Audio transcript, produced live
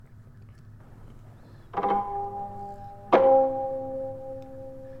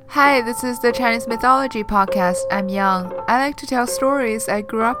Hi, this is the Chinese Mythology Podcast. I'm Yang. I like to tell stories I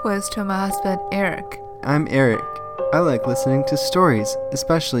grew up with to my husband, Eric. I'm Eric. I like listening to stories,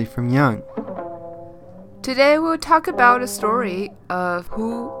 especially from Yang. Today we'll talk about a story of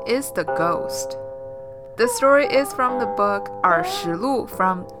Who is the Ghost. The story is from the book 耳实录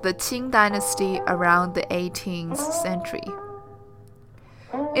from the Qing Dynasty around the 18th century.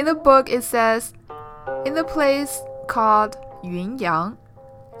 In the book it says, in the place called Yunyang,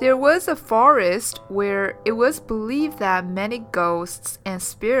 there was a forest where it was believed that many ghosts and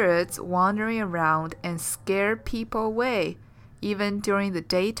spirits wandering around and scared people away, even during the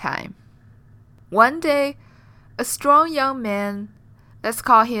daytime. One day, a strong young man, let's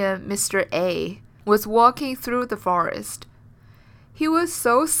call him Mr. A, was walking through the forest. He was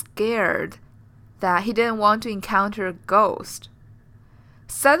so scared that he didn't want to encounter a ghost.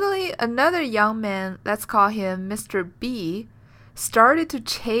 Suddenly, another young man, let's call him Mr. B, started to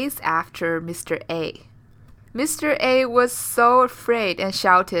chase after Mr. A. Mr. A was so afraid and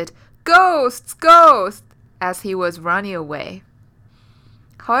shouted, "Ghosts! Ghosts!" as he was running away.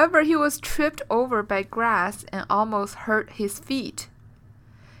 However, he was tripped over by grass and almost hurt his feet.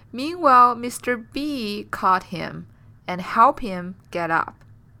 Meanwhile, Mr. B caught him and helped him get up.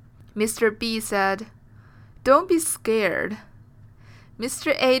 Mr. B said, "Don't be scared."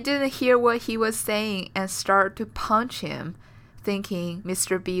 Mr. A didn't hear what he was saying and started to punch him, thinking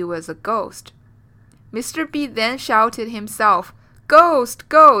Mr. B was a ghost. Mr. B then shouted himself, "Ghost!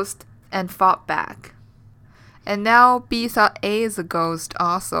 Ghost!" and fought back. And now B thought A is a ghost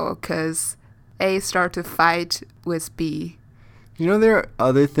also because A started to fight with B. You know there are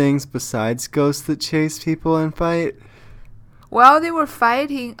other things besides ghosts that chase people and fight? While they were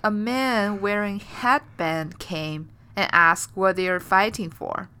fighting, a man wearing headband came and asked what they were fighting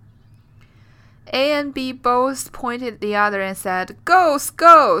for. A and B both pointed at the other and said, "Ghost!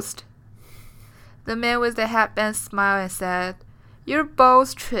 Ghost!" The man with the headband smiled and said, "You're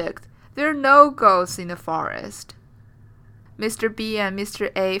both tricked. There are no ghosts in the forest." Mr. B and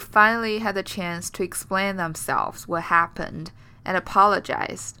Mr. A finally had the chance to explain themselves what happened and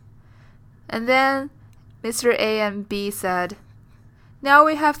apologized. And then Mr. A and B said, "Now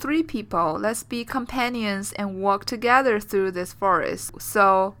we have 3 people. Let's be companions and walk together through this forest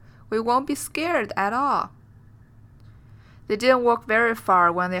so we won't be scared at all." They didn't walk very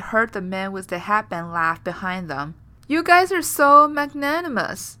far when they heard the man with the headband laugh behind them. "You guys are so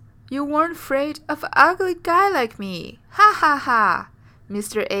magnanimous. You weren't afraid of an ugly guy like me. Ha ha ha."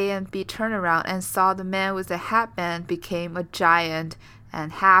 Mr. A and B turned around and saw the man with the headband became a giant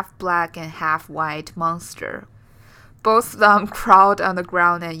and half black and half white monster. Both of them crawled on the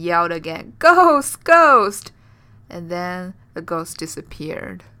ground and yelled again, "Ghost! Ghost!" And then the ghost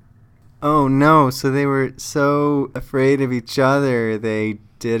disappeared. Oh no, so they were so afraid of each other they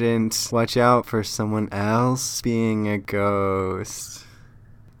didn't watch out for someone else being a ghost.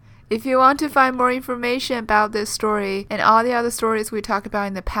 If you want to find more information about this story and all the other stories we talked about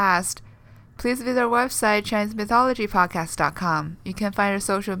in the past, please visit our website, ChineseMythologyPodcast.com. You can find our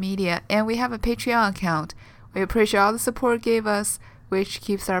social media, and we have a Patreon account. We appreciate all the support you gave us, which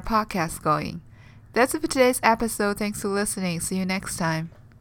keeps our podcast going. That's it for today's episode. Thanks for listening. See you next time.